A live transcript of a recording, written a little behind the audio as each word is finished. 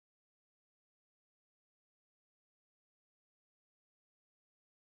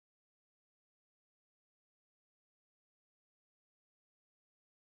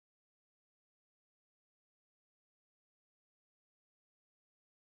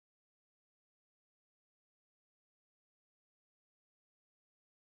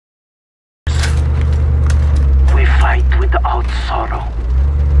without sorrow.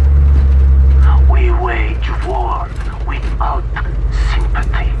 We wage war without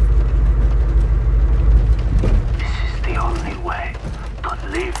sympathy. This is the only way to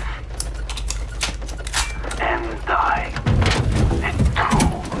live and die a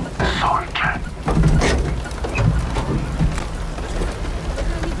true soldier.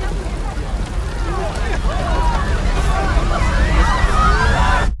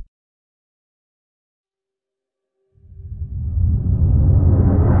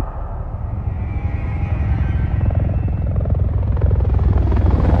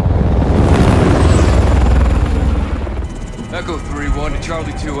 Echo 3-1 to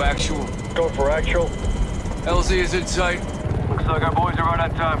Charlie 2 actual. Go for actual. LZ is in sight. Looks like our boys are right on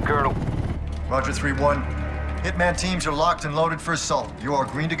time, Colonel. Roger 3-1. Hitman teams are locked and loaded for assault. You are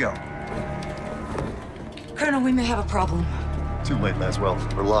green to go. Colonel, we may have a problem. Too late, Laswell.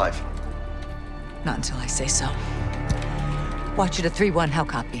 We're live. Not until I say so. Watcher to 3-1, how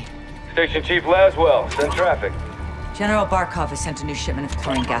copy? Station Chief Laswell, send traffic. General Barkov has sent a new shipment of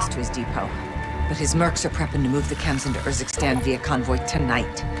chlorine gas to his depot. But his mercs are prepping to move the chems into Urzikstan via convoy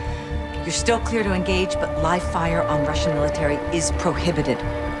tonight. You're still clear to engage, but live fire on Russian military is prohibited.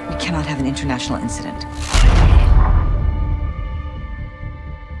 We cannot have an international incident.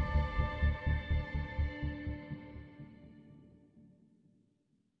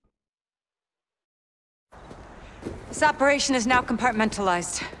 This operation is now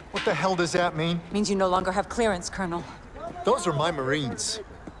compartmentalized. What the hell does that mean? Means you no longer have clearance, Colonel. Those are my Marines.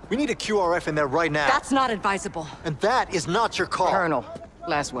 We need a QRF in there right now. That's not advisable. And that is not your call. Colonel,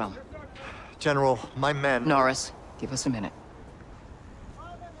 Laswell. General, my men... Norris, give us a minute.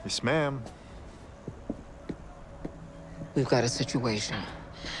 Yes, ma'am. We've got a situation.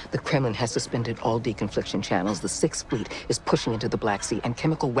 The Kremlin has suspended all deconfliction channels. The Sixth Fleet is pushing into the Black Sea, and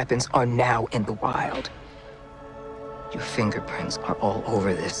chemical weapons are now in the wild. Your fingerprints are all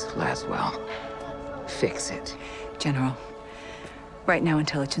over this, Laswell. Fix it. General, right now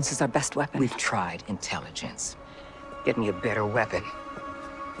intelligence is our best weapon. We've tried intelligence. Get me a better weapon.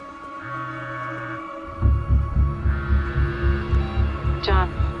 John.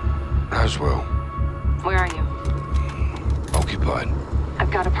 Laswell. Where are you? Occupied. I've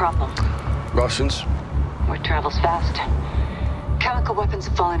got a problem. Russians? Word travels fast. Chemical weapons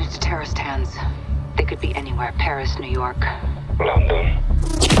have fallen into terrorist hands. They could be anywhere. Paris, New York. London.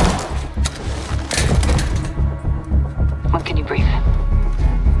 When can you brief?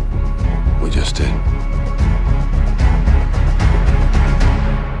 We just did.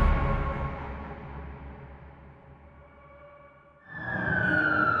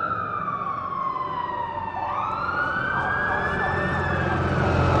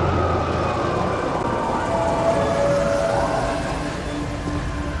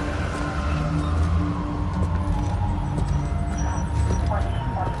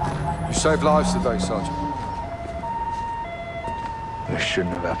 You saved lives today, Sergeant. This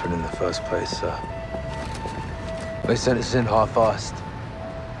shouldn't have happened in the first place, sir. They sent us in half-assed.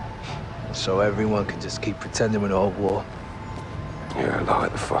 So everyone can just keep pretending we're not at war. Yeah,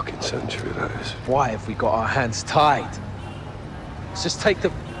 like the fucking century, that is. Why have we got our hands tied? Let's just take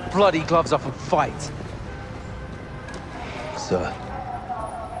the bloody gloves off and fight. Sir.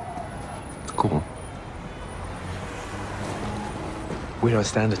 Go on. We don't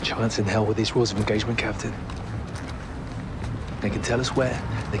stand a chance in hell with these rules of engagement, Captain. They can tell us where,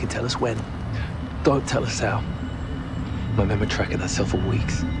 they can tell us when. Don't tell us how. My men were tracking that cell for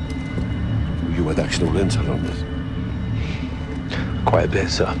weeks. You had actual intel on this? Quite a bit,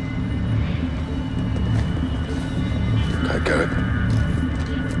 sir. Okay, Garrett.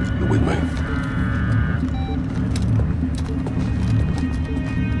 You're with me.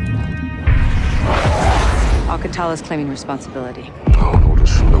 Alcatala's claiming responsibility. Oh, and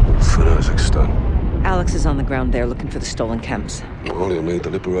orders from the Wolf in Urzikstan. Alex is on the ground there looking for the stolen chems. Well, he'll need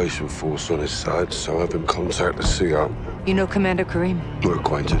the Liberation Force on his side, so have him contact the CO. You know Commander Karim? We're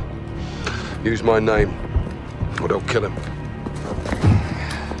acquainted. Use my name, or they'll kill him.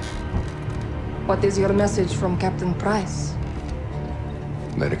 What is your message from Captain Price?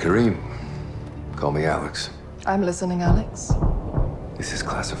 Commander Karim. Call me Alex. I'm listening, Alex. This is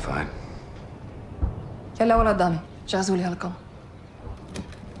classified. يلا ولد دامي جهزوا لي هالكم.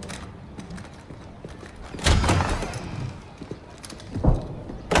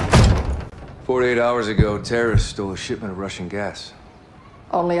 "48 hours ago, terrorists stole a shipment of Russian gas.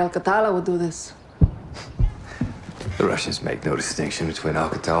 Only Alcatala would do this. The Russians make no distinction between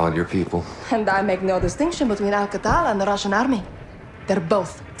Alcatala and your people. And I make no distinction between Alcatala and the Russian army. They're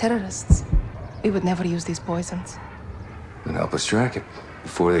both terrorists. We would never use these poisons. Then help us track it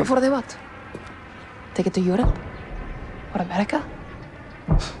before they... Before they what? Take it to Europe? What, America?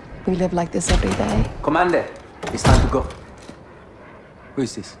 We live like this every day. Commander, it's time to go. Who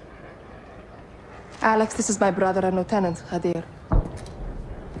is this? Alex, this is my brother and Lieutenant, Hadir.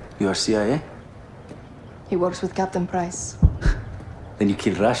 You are CIA? He works with Captain Price. Then you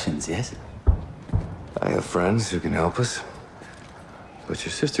kill Russians, yes? I have friends who can help us. But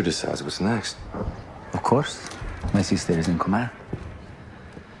your sister decides what's next. Of course. My sister is in command.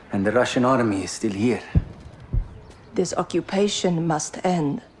 And the Russian army is still here. This occupation must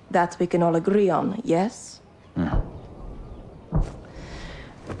end. That we can all agree on, yes?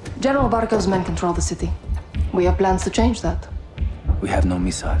 General Barkov's men control the city. We have plans to change that. We have no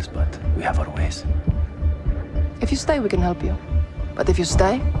missiles, but we have our ways. If you stay, we can help you. But if you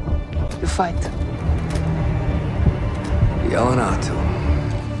stay, you fight. Yelanato.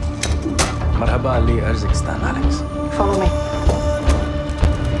 Marhaba Ali Urzikstan, Alex. Follow me.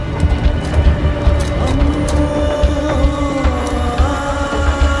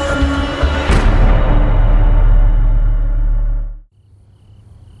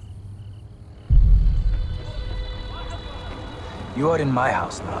 You are in my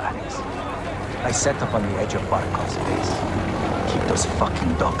house now, Alex. I set up on the edge of Barkov's base. Keep those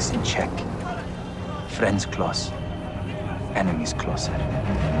fucking dogs in check. Friends close, enemies closer.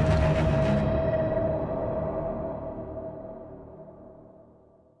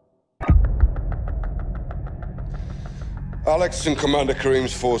 Alex and Commander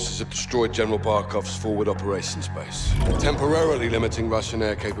Karim's forces have destroyed General Barkov's forward operations base, temporarily limiting Russian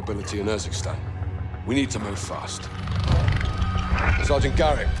air capability in Urzikstan. We need to move fast. Sergeant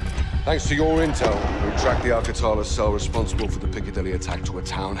Garrick, thanks to your intel, we tracked the Al-Qatala cell responsible for the Piccadilly attack to a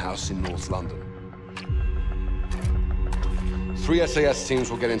townhouse in North London. 3 SAS teams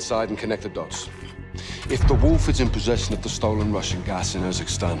will get inside and connect the dots. If the Wolf is in possession of the stolen Russian gas in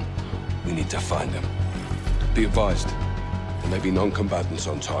Urzikstan, we need to find him. Be advised, there may be non-combatants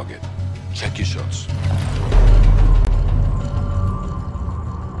on target. Check your shots.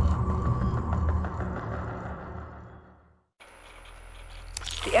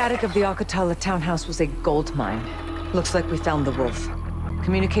 The attic of the Al-Qatala townhouse was a gold mine. Looks like we found the Wolf.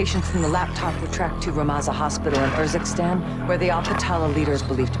 Communications from the laptop were tracked to Ramaza Hospital in Urzikstan, where the Al-Qatala leader is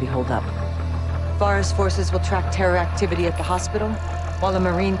believed to be holed up. Farah's forces will track terror activity at the hospital, while a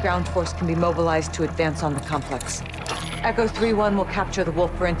Marine ground force can be mobilized to advance on the complex. Echo 3-1 will capture the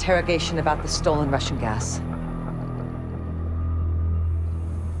Wolf for interrogation about the stolen Russian gas.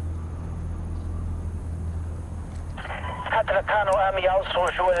 حتى كانوا قام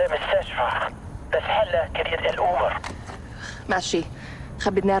يوصلوا جوا المستشفى بس هلا كريت الأمور. ماشي.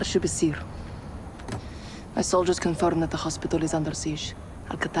 خبي نعرف شو بيصير. My soldiers confirm that the hospital is under siege.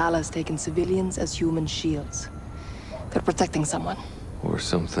 Al-Qatala has taken civilians as human shields. They're protecting someone. Or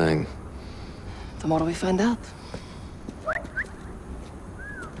something. Tomorrow we find out.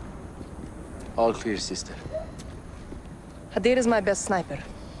 All clear, sister. Hadir is my best sniper.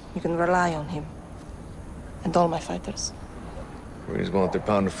 You can rely on him. And all my fighters. Marines want their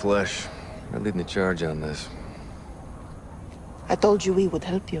pound of flesh. They're leading the charge on this. I told you we would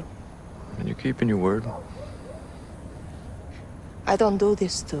help you. And you're keeping your word. I don't do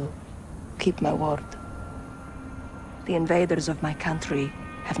this to keep my word. The invaders of my country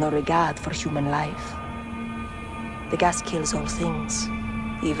have no regard for human life. The gas kills all things,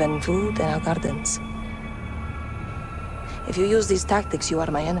 even food and our gardens. If you use these tactics, you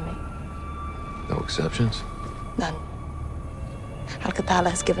are my enemy. No exceptions? None. Al-Qatala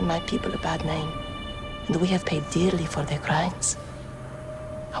has given my people a bad name, and we have paid dearly for their crimes.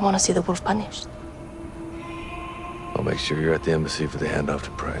 I want to see the Wolf punished. I'll make sure you're at the embassy for the handoff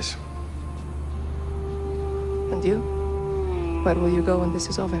to Price. And you? Where will you go when this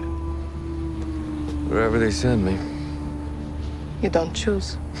is over? Wherever they send me. You don't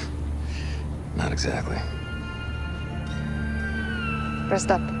choose. Not exactly.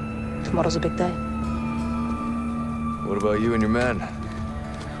 Rest up. Tomorrow's a big day. What about you and your men?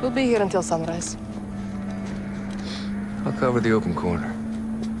 We'll be here until sunrise. I'll cover the open corner.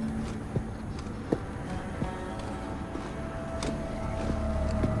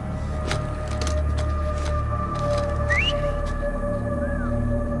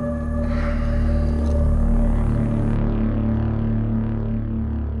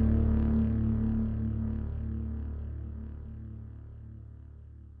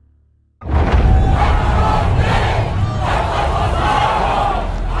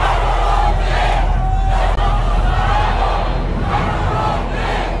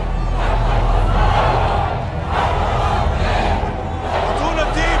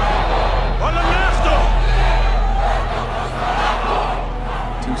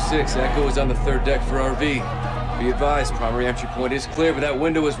 Echo is on the third deck for RV. Be advised, primary entry point is clear, but that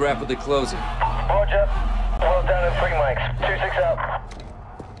window is rapidly closing. Roger. Well done in 3 mics. 2-6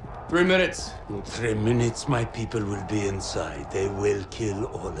 out. 3 minutes. In 3 minutes, my people will be inside. They will kill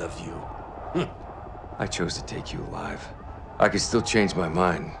all of you. I chose to take you alive. I could still change my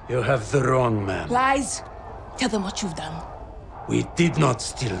mind. You have the wrong man. Lies. Tell them what you've done. We did not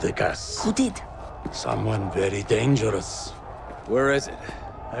steal the gas. Who did? Someone very dangerous. Where is it?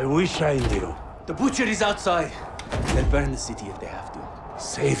 I wish I knew. The butcher is outside. They'll burn the city if they have to.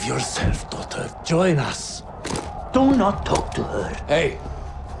 Save yourself, daughter. Join us. Do not talk to her. Hey,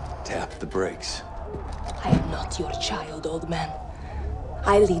 tap the brakes. I am not your child, old man.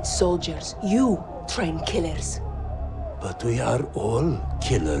 I lead soldiers. You train killers. But we are all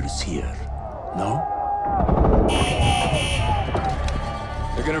killers here, no?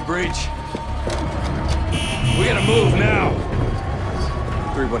 They're gonna breach. We gotta move now.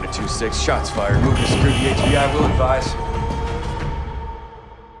 3-1 to 2-6. Shots fired. Moving to secure the HVI. Will advise.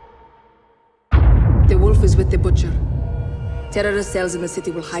 The wolf is with the butcher. Terrorist cells in the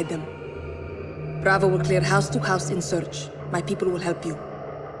city will hide them. Bravo will clear house to house in search. My people will help you.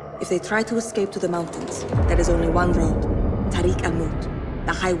 If they try to escape to the mountains, there is only one road. Tariq al-Maut,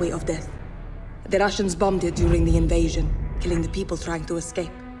 the highway of death. The Russians bombed it during the invasion, killing the people trying to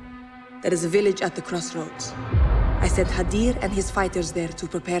escape. There is a village at the crossroads. I sent Hadir and his fighters there to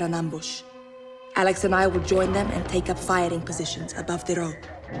prepare an ambush. Alex and I will join them and take up firing positions above the road,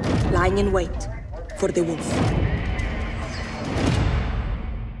 lying in wait for the wolf.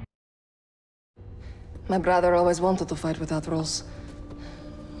 My brother always wanted to fight without rules.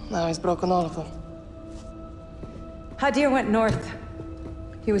 Now he's broken all of them. Hadir went north.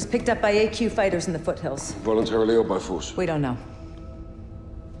 He was picked up by AQ fighters in the foothills. Voluntarily or by force? We don't know.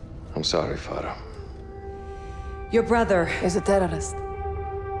 I'm sorry, Farah. Your brother is a terrorist.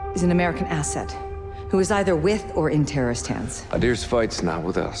 Is an American asset who is either with or in terrorist hands. Hadir's fight's not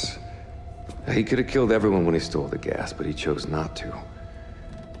with us. He could have killed everyone when he stole the gas, but he chose not to.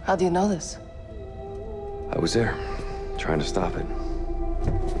 How do you know this? I was there, trying to stop it.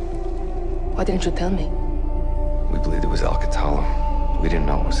 Why didn't you tell me? We believed it was Al-Qatala. We didn't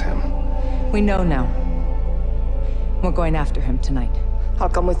know it was him. We know now. We're going after him tonight. I'll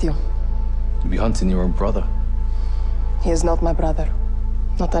come with you. You'll be hunting your own brother. He is not my brother.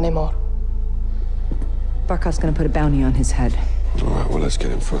 Not anymore. Barkov's gonna put a bounty on his head. All right, well, let's get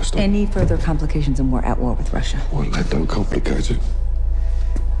him first. Any further complications and we're at war with Russia. Well, that don't complicate it.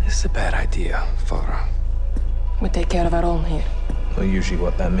 This is a bad idea, Farah. We take care of our own here. Not usually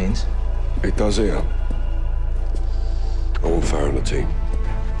what that means. It does here. I want Farah on the team.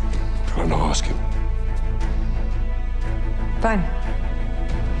 Try not ask him. Fine.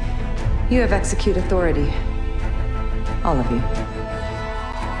 You have execute authority. All of you.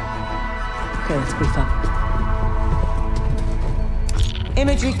 Okay, let's brief up.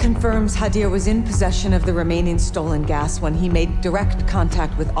 Imagery confirms Hadir was in possession of the remaining stolen gas when he made direct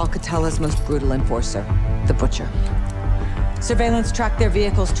contact with Al-Qatala's most brutal enforcer, the Butcher. Surveillance tracked their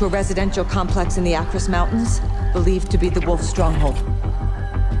vehicles to a residential complex in the Akros Mountains, believed to be the Wolf stronghold.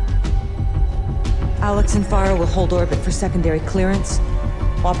 Alex and Farah will hold orbit for secondary clearance,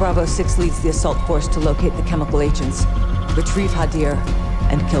 while Bravo 6 leads the assault force to locate the chemical agents, retrieve Hadir,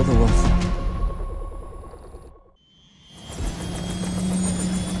 and kill the Wolf.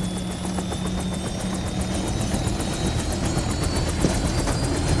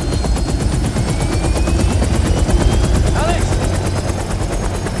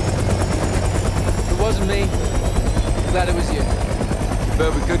 Glad it was you.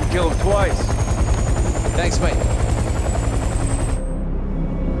 Bet we couldn't kill him twice. Thanks, mate.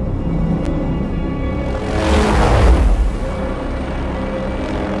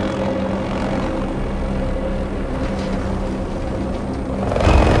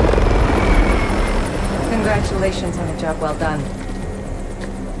 Congratulations on a job well done.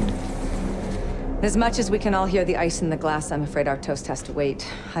 As much as we can all hear the ice in the glass, I'm afraid our toast has to wait.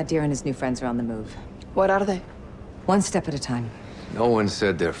 Hadir and his new friends are on the move. What are they? One step at a time. No one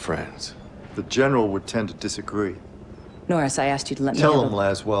said they're friends. The general would tend to disagree. Norris, I asked you to let me Tell him,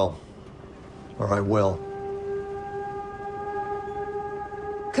 Laswell. Or I will.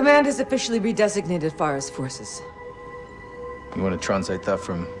 Command has officially redesignated Farah's forces. You want to translate that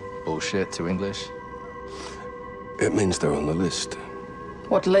from bullshit to English? It means they're on the list.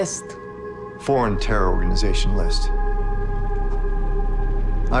 What list? Foreign terror organization list.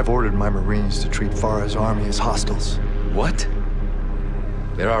 I've ordered my Marines to treat Farah's army as hostiles. What?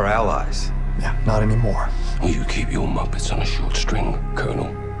 They're our allies. Yeah, not anymore. You keep your muppets on a short string, Colonel.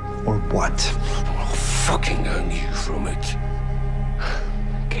 Or what? I'll fucking earn you from it.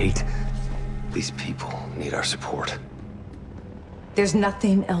 Kate, These people need our support. There's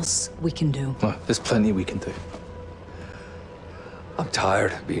nothing else we can do. Well, there's plenty we can do. I'm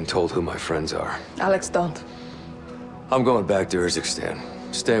tired of being told who my friends are. Alex, don't. I'm going back to Urzikstan,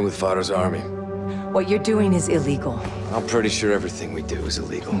 staying with Father's army. What you're doing is illegal. I'm pretty sure everything we do is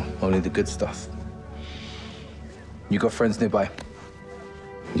illegal. Only the good stuff. You got friends nearby?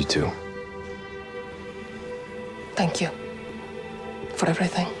 You too. Thank you. For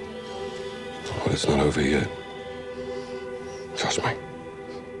everything. Well, it's not over yet. Trust me.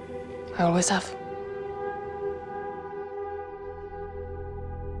 I always have.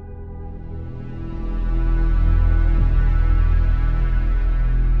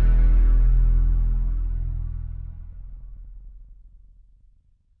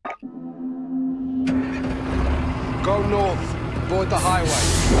 Go north. Avoid the highway.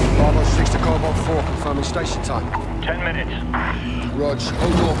 506 to Cobalt 4, confirming station time. 10 minutes. Rog,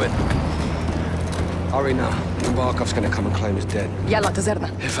 hold orbit. Hurry now. Barkov's gonna come and claim his dead. Yalla, Tazerna.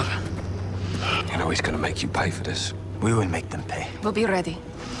 You know he's gonna make you pay for this. We will make them pay. We'll be ready.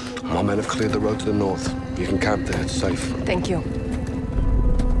 My men have cleared the road to the north. You can camp there, it's safe. Thank you.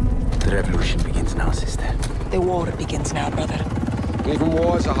 The revolution begins now, sister. The war begins now, brother. Even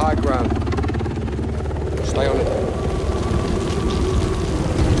war is a high ground. Stay on it.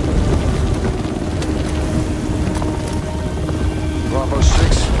 Bravo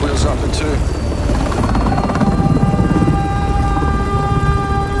 6, wheels up in 2.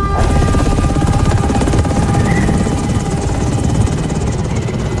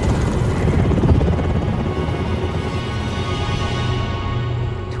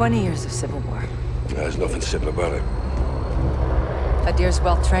 Years of civil war. There's nothing simple about it. Adir's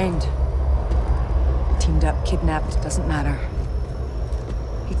well trained. Teamed up, kidnapped, doesn't matter.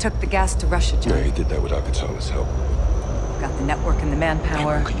 He took the gas to Russia, John. Yeah, he did that without Katana's help. Got the network and the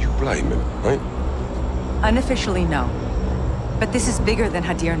manpower. How can you blame him, right? Unofficially, no. But this is bigger than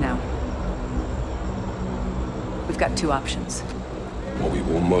Hadir now. We've got two options. Or we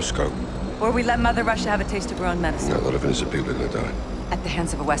warn Moscow. Or we let Mother Russia have a taste of her own medicine. No, a lot of innocent people are gonna die. At the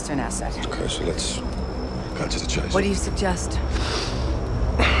hands of a Western asset. Okay, so let's cut to the chase. What do you suggest?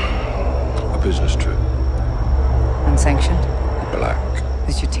 A business trip. Unsanctioned? Black.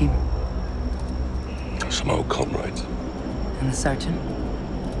 Who's your team? Some old comrades. And the sergeant?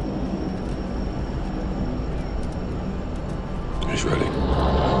 He's ready.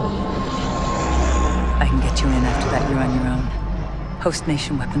 I can get you in after that. You're on your own. Host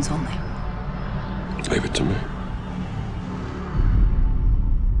nation weapons only. Leave it to me.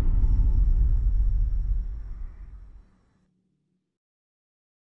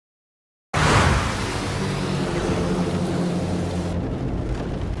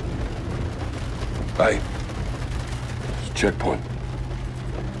 Hey, it's a checkpoint.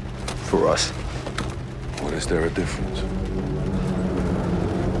 For us. What is there a difference?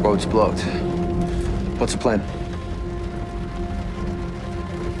 Road's blocked. What's the plan?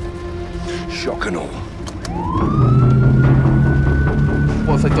 Shock and all.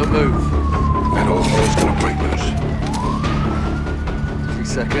 What if they don't move? Then all hell's gonna break loose. 3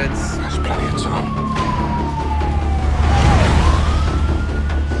 seconds. That's plenty of time.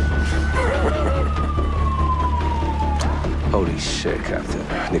 Holy shit, Captain.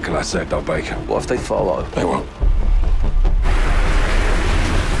 Nikolai said they'll bake him. What if they follow? They won't.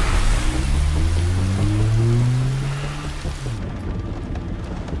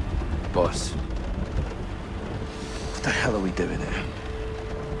 Boss. What the hell are we doing here?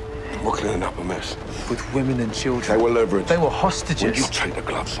 We're cleaning up a mess. With women and children. They were leveraged. They were hostages. When you take the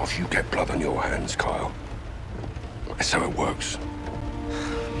gloves off, you get blood on your hands, Kyle. That's how it works.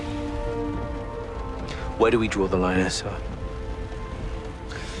 Where do we draw the line, sir?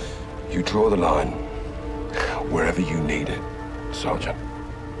 You draw the line wherever you need it, Sergeant.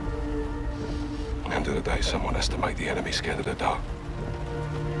 End of the day, someone has to make the enemy scared of the dark.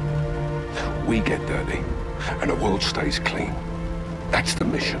 We get dirty, and the world stays clean. That's the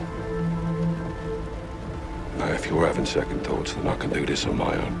mission. Now, if you're having second thoughts, then I can do this on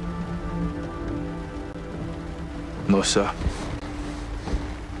my own. No, sir.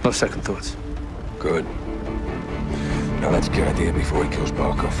 No second thoughts. Good. Now let's get out of here before he kills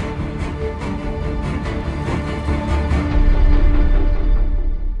Barkov.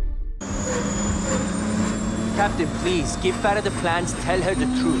 Captain, please, give Farah the plans, tell her the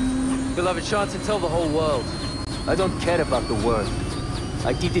truth. We'll have a chance to tell the whole world. I don't care about the world.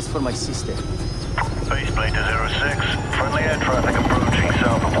 I did this for my sister. Faceplate to 06. Friendly air traffic approaching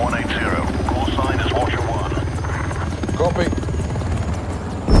south of 180. Call sign is Watcher 1. Copy.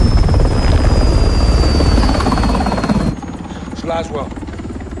 It's Laswell.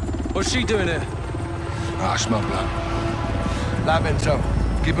 What's she doing here? Ah, smell blood. Lab intel.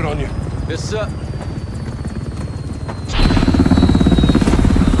 Keep it on you. Yes, sir.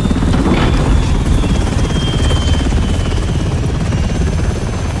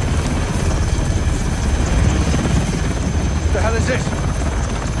 What the hell is this?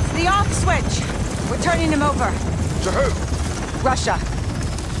 It's the off switch. We're turning him over. To who? Russia.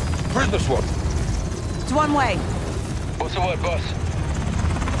 Prisoner swap. It's one way. What's the word, boss?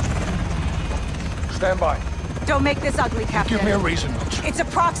 Stand by. Don't make this ugly, Captain. Give me a reason not to. It's a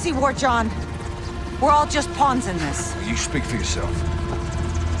proxy war, John. We're all just pawns in this. You speak for yourself.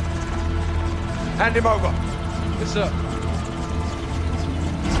 Hand him over. Yes, sir.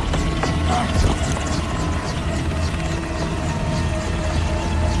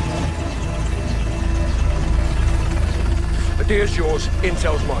 Idea's yours,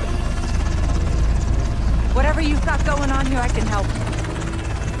 intel's mine. Whatever you've got going on here, I can help.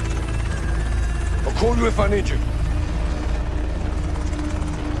 I'll call you if I need you.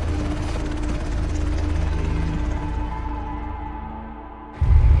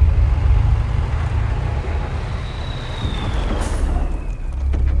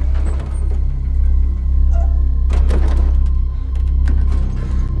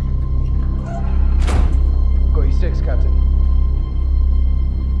 Got you 6, Captain.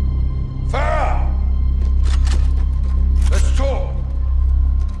 Farah! Let's talk!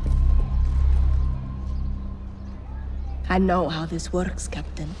 I know how this works,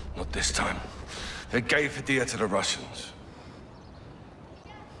 Captain. Not this time. They gave Hadir to the Russians.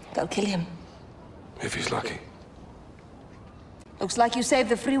 They'll kill him. If he's lucky. Looks like you saved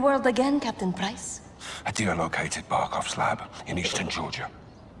the free world again, Captain Price. Hadir located Barkov's lab in eastern Georgia.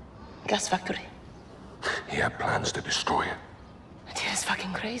 Gas factory. He had plans to destroy it. It's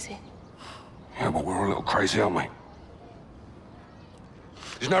fucking crazy. Yeah, but we're a little crazy, aren't we?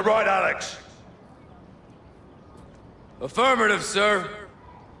 Isn't that right, Alex? Affirmative, sir.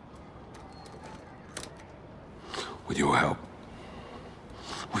 With your help,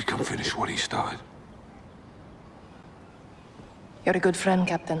 we can finish what he started. You're a good friend,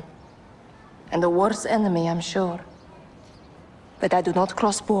 Captain. And the worst enemy, I'm sure. But I do not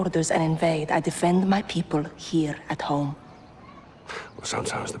cross borders and invade. I defend my people here at home. Well,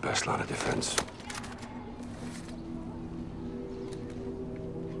 sometimes the best line of defense.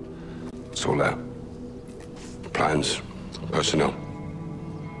 It's all there. Plans, personnel.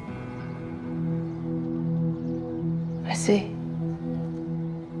 I see.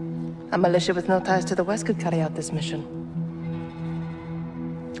 A militia with no ties to the West could carry out this mission.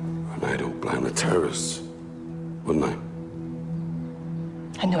 And they'd all blame the terrorists, wouldn't they?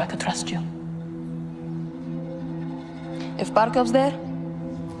 I knew I could trust you. If Barkov's there,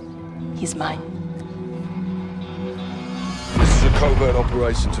 he's mine. This is a covert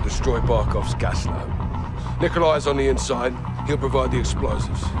operation to destroy Barkov's gas lab. Nikolai's on the inside. He'll provide the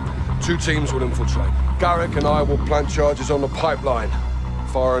explosives. 2 teams will infiltrate. Garrick and I will plant charges on the pipeline.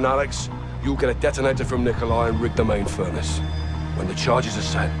 Farah and Alex, you'll get a detonator from Nikolai and rig the main furnace. When the charges are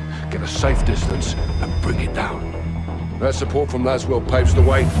set, get a safe distance and bring it down. Their support from Laswell paves the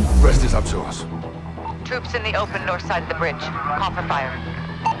way. The rest is up to us. Troops in the open north side of the bridge. Call for fire.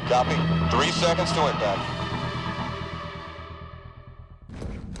 Copy. 3 seconds to impact.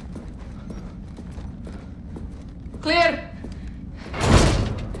 Clear!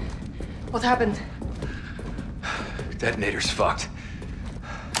 What happened? Detonator's fucked.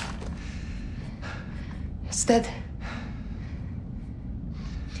 It's dead.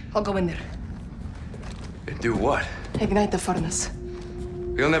 I'll go in there. And do what? Ignite the furnace.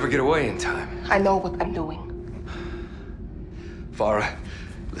 We'll never get away in time. I know what I'm doing. Farah,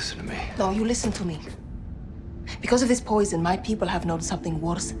 listen to me. No, you listen to me. Because of this poison, my people have known something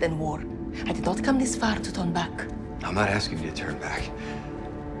worse than war. I did not come this far to turn back. I'm not asking you to turn back.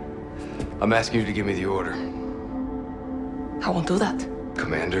 I'm asking you to give me the order. I won't do that.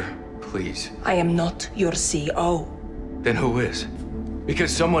 Commander, please. I am not your CO. Then who is?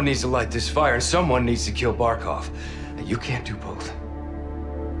 Because someone needs to light this fire and someone needs to kill Barkov. And you can't do both.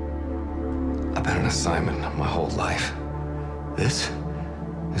 I've been an assignment my whole life. This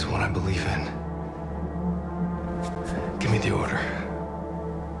is what I believe in. Give me the order.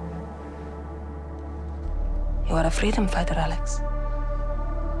 You are a freedom fighter, Alex.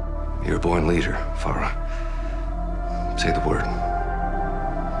 You're a born leader, Farah. Say the word.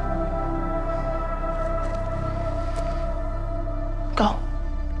 Go.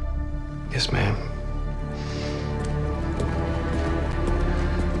 Yes, ma'am.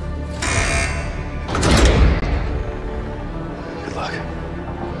 Good luck.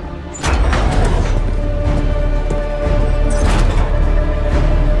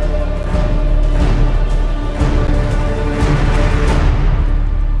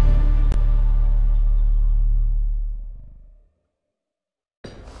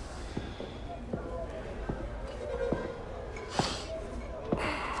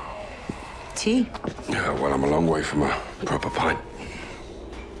 tea. Yeah, well, I'm a long way from a proper pint.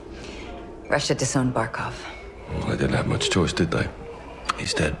 Russia disowned Barkov. Well, they didn't have much choice, did they?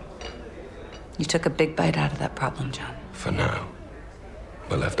 He's dead. You took a big bite out of that problem, John. For now.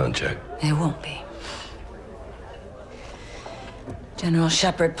 But left unchecked. It won't be. General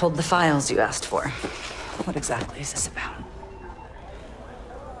Shepard pulled the files you asked for. What exactly is this about?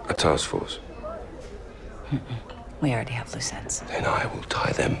 A task force. We already have loose ends. Then I will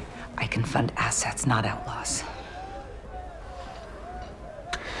tie them. I can fund assets, not outlaws.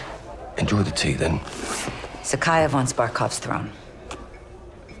 Enjoy the tea, then. Sakhayev wants Barkov's throne.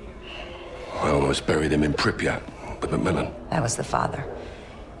 I almost buried him in Pripyat with Macmillan. That was the father.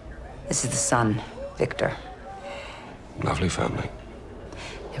 This is the son, Victor. Lovely family.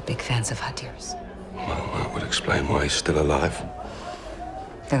 You're big fans of Hadir's. Well, that would explain why he's still alive.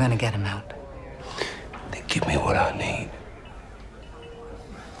 They're gonna get him out. Then give me what I need.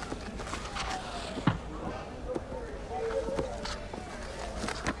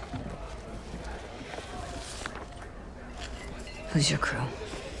 Who's your crew?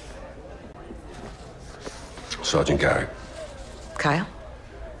 Sergeant Garrick. Kyle?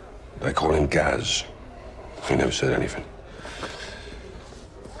 They call him Gaz. He never said anything.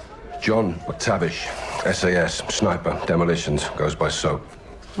 John McTavish, SAS, sniper, demolitions, goes by SOAP.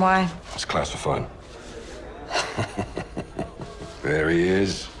 Why? It's classified. There he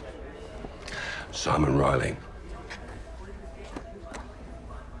is. Simon Riley.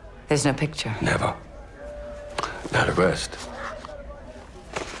 There's no picture. Never. Now the rest.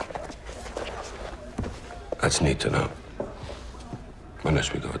 That's neat to know.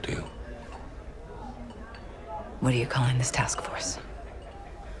 Unless we got a deal. What are you calling this task force?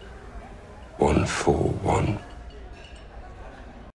 141.